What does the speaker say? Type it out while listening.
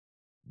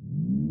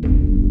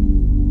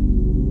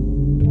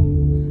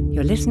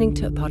You're listening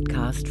to a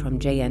podcast from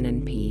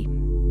JNNP.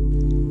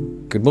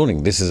 Good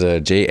morning. This is a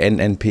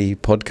JNNP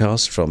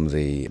podcast from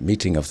the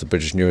meeting of the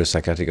British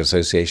Neuropsychiatric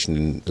Association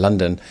in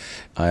London.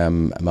 I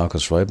am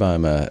Marcus Räuber.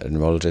 I'm a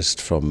neurologist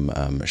from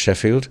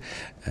Sheffield,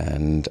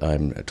 and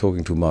I'm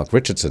talking to Mark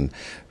Richardson,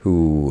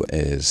 who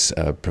is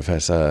a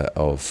professor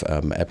of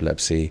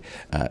epilepsy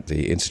at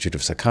the Institute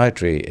of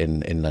Psychiatry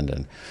in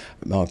London.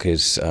 Mark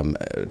is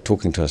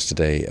talking to us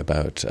today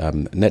about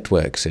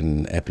networks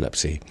in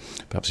epilepsy.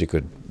 Perhaps you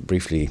could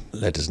briefly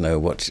let us know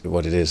what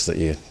it is that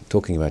you're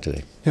talking about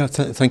today. Yeah,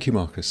 thank you,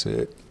 Marcus.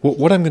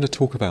 What I'm going to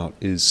talk about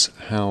is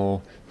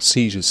how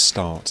seizures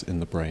start in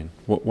the brain.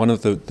 One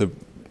of the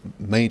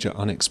major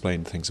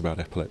unexplained things about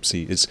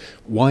epilepsy is,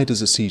 why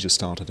does a seizure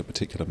start at a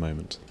particular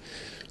moment?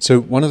 So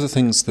one of the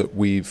things that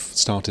we've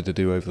started to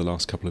do over the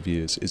last couple of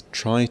years is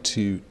try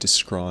to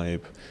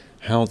describe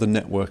how the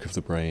network of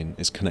the brain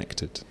is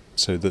connected,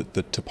 so the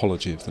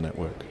topology of the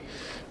network.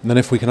 And then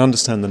if we can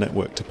understand the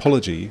network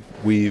topology,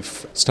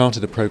 we've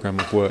started a program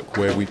of work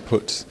where we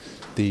put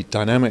the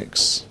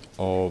dynamics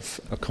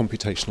of a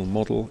computational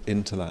model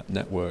into that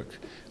network,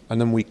 and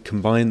then we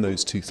combine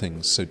those two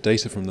things, so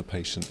data from the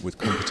patient with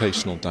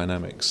computational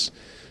dynamics,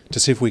 to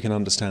see if we can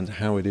understand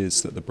how it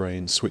is that the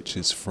brain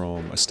switches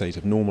from a state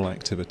of normal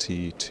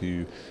activity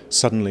to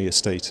suddenly a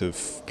state of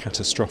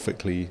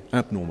catastrophically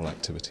abnormal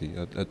activity,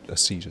 a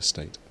seizure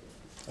state.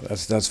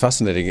 That's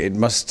fascinating. It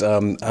must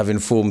have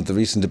informed the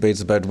recent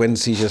debates about when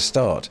seizures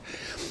start.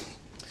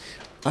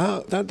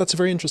 That's a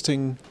very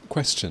interesting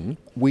question.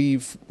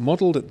 We've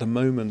modelled at the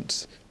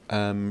moment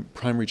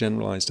primary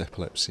generalised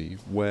epilepsy,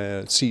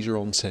 where seizure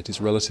onset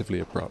is relatively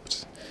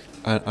abrupt.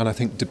 And I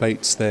think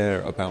debates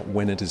there about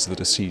when it is that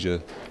a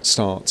seizure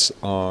starts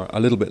are a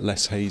little bit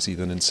less hazy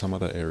than in some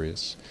other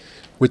areas.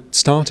 We're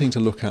starting to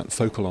look at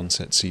focal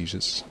onset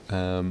seizures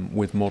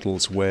with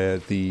models where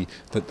the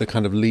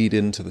kind of lead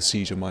into the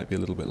seizure might be a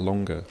little bit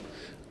longer.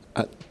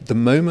 At the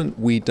moment,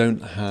 we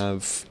don't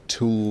have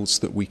tools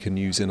that we can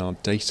use in our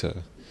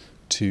data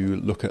to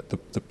look at the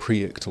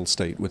pre-ictal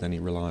state with any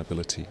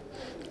reliability.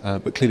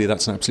 But clearly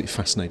that's an absolutely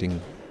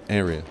fascinating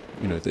area.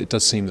 You know, it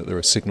does seem that there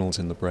are signals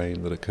in the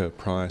brain that occur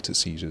prior to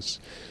seizures.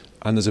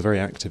 And there's a very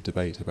active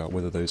debate about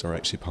whether those are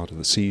actually part of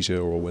the seizure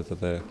or whether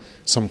they're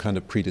some kind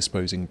of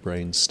predisposing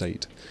brain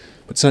state.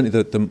 But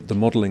certainly the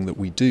modelling that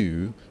we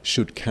do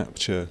should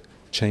capture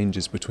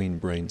changes between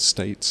brain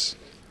states,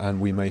 and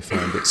we may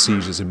find that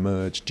seizures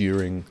emerge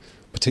during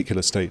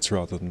particular states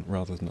rather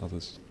than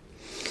others.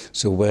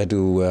 So where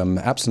do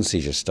absent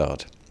seizures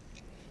start?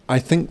 I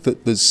think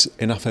that there's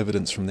enough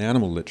evidence from the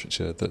animal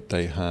literature that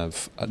they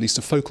have at least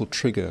a focal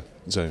trigger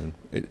zone.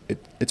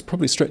 It's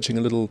probably stretching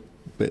a little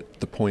bit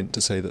the point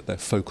to say that they're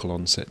focal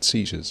onset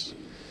seizures,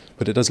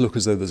 but it does look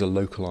as though there's a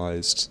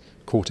localized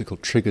cortical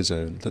trigger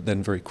zone that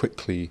then very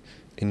quickly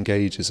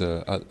engages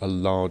a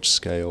large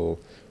scale,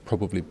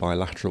 probably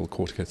bilateral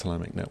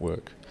corticothalamic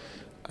network.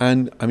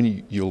 And I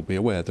mean, you'll be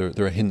aware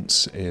there are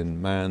hints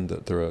in man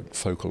that there are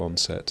focal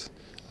onset,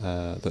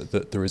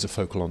 that there is a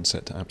focal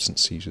onset to absent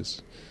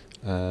seizures.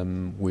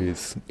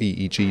 With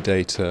EEG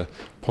data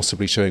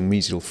possibly showing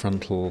mesial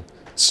frontal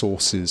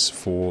sources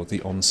for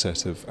the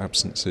onset of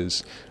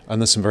absences.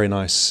 And there's some very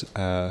nice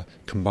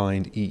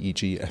combined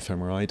EEG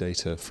fMRI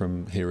data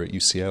from here at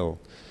UCL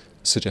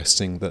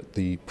suggesting that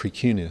the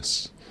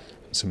precuneus,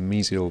 some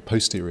mesial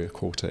posterior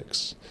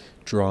cortex,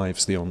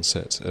 drives the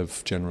onset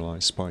of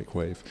generalized spike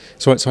wave.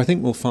 So I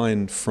think we'll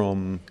find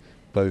from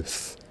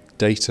both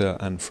data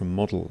and from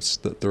models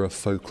that there are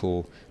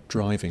focal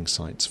driving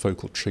sites,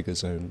 focal trigger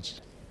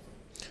zones.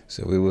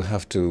 So we will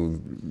have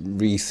to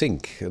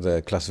rethink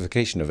the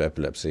classification of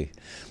epilepsy.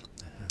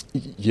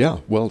 Yeah,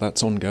 well,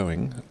 that's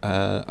ongoing,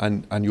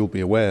 and you'll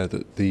be aware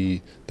that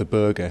the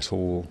Berg et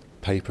al.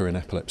 Paper in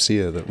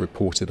Epilepsia that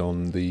reported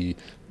on the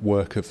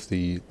work of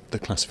the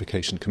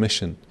Classification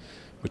Commission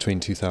between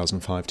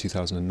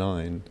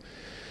 2005-2009,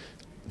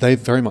 they've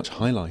very much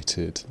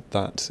highlighted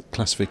that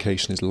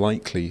classification is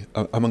likely,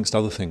 amongst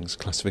other things,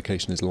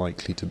 classification is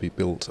likely to be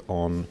built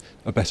on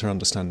a better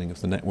understanding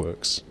of the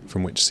networks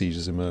from which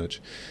seizures emerge.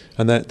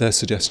 And their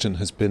suggestion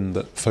has been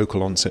that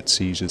focal onset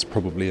seizures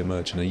probably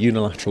emerge in a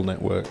unilateral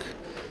network,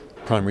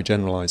 primary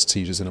generalised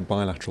seizures in a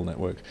bilateral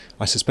network.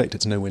 I suspect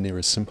it's nowhere near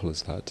as simple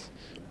as that.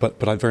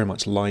 But I very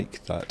much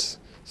like that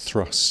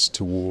thrust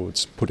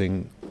towards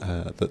putting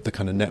the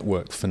kind of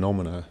network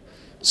phenomena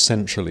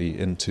centrally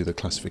into the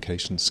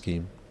classification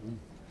scheme.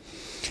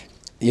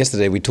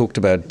 Yesterday we talked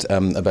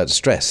about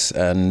stress,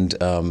 and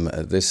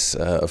this,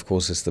 of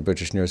course, is the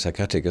British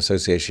Neuropsychiatric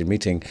Association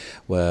meeting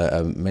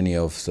where many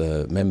of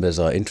the members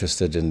are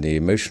interested in the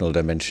emotional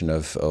dimension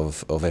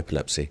of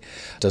epilepsy.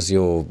 Does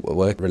your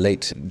work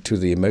relate to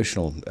the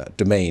emotional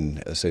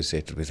domain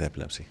associated with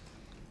epilepsy?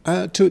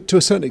 To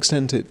a certain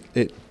extent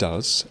it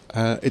does.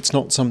 It's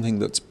not something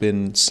that's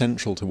been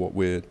central to what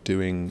we're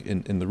doing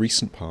in the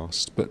recent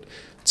past, but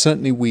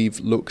certainly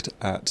we've looked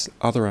at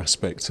other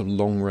aspects of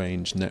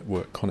long-range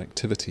network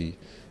connectivity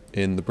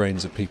in the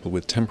brains of people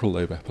with temporal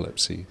lobe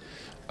epilepsy,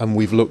 and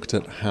we've looked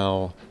at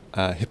how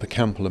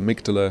hippocampal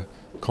amygdala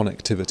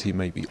connectivity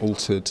may be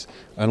altered,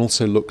 and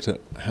also looked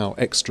at how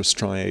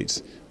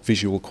extrastriate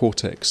visual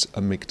cortex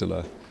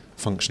amygdala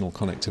functional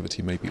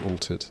connectivity may be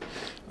altered,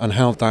 and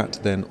how that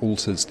then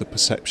alters the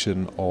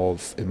perception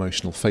of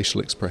emotional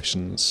facial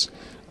expressions,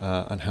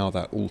 and how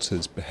that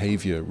alters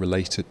behavior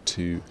related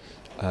to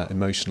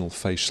emotional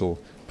facial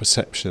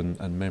perception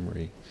and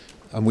memory.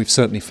 And we've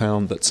certainly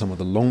found that some of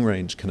the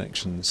long-range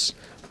connections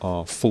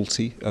are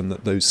faulty, and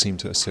that those seem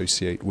to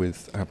associate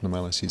with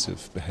abnormalities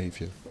of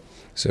behavior.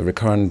 So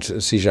recurrent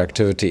seizure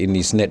activity in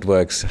these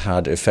networks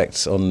had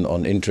effects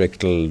on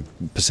intellectual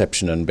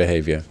perception and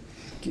behavior?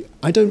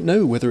 I don't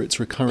know whether it's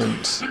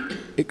recurrent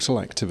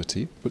ictal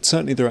activity, but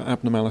certainly there are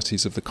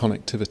abnormalities of the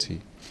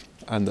connectivity,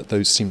 and that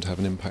those seem to have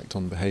an impact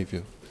on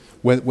behavior.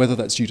 Whether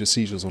that's due to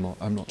seizures or not,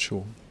 I'm not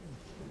sure.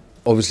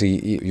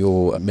 Obviously,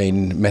 your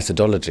main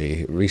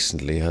methodology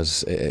recently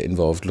has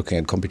involved looking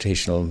at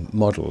computational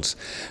models,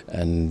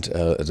 and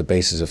the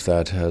basis of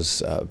that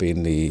has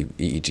been the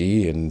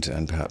EEG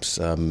and perhaps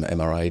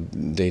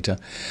MRI data.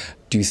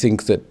 Do you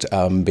think that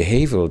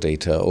behavioral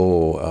data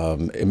or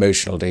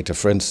emotional data,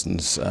 for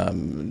instance,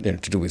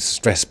 to do with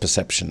stress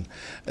perception,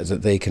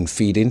 that they can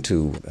feed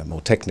into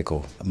more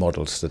technical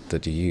models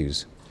that you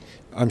use?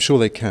 I'm sure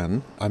they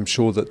can. I'm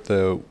sure that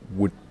there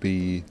would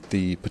be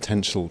the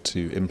potential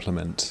to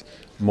implement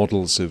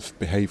models of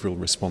behavioural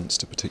response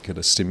to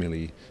particular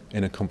stimuli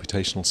in a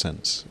computational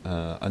sense,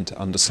 and to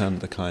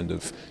understand the kind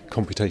of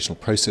computational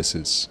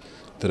processes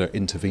that are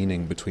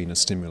intervening between a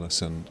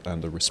stimulus and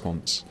a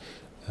response.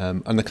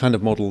 And the kind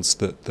of models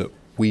that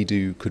we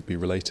do could be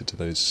related to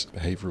those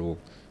behavioural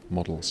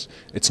models.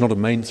 It's not a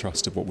main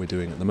thrust of what we're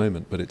doing at the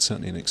moment, but it's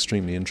certainly an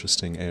extremely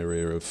interesting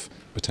area of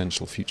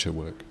potential future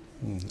work.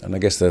 And I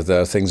guess there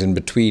are things in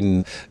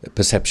between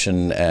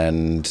perception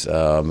and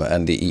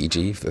the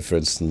EEG, for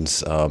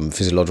instance,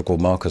 physiological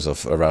markers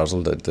of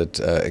arousal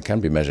that can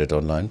be measured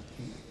online.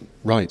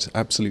 Right,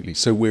 absolutely.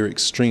 So we're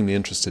extremely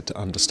interested to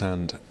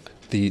understand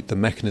the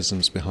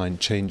mechanisms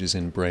behind changes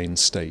in brain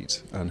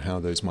state and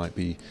how those might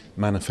be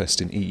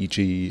manifest in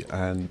EEG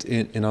and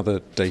in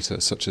other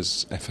data such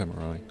as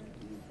fMRI.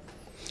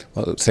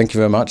 Well, thank you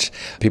very much.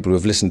 People who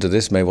have listened to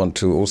this may want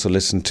to also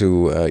listen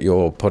to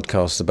your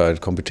podcast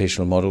about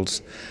computational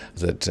models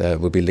that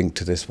will be linked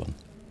to this one.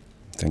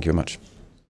 Thank you very much.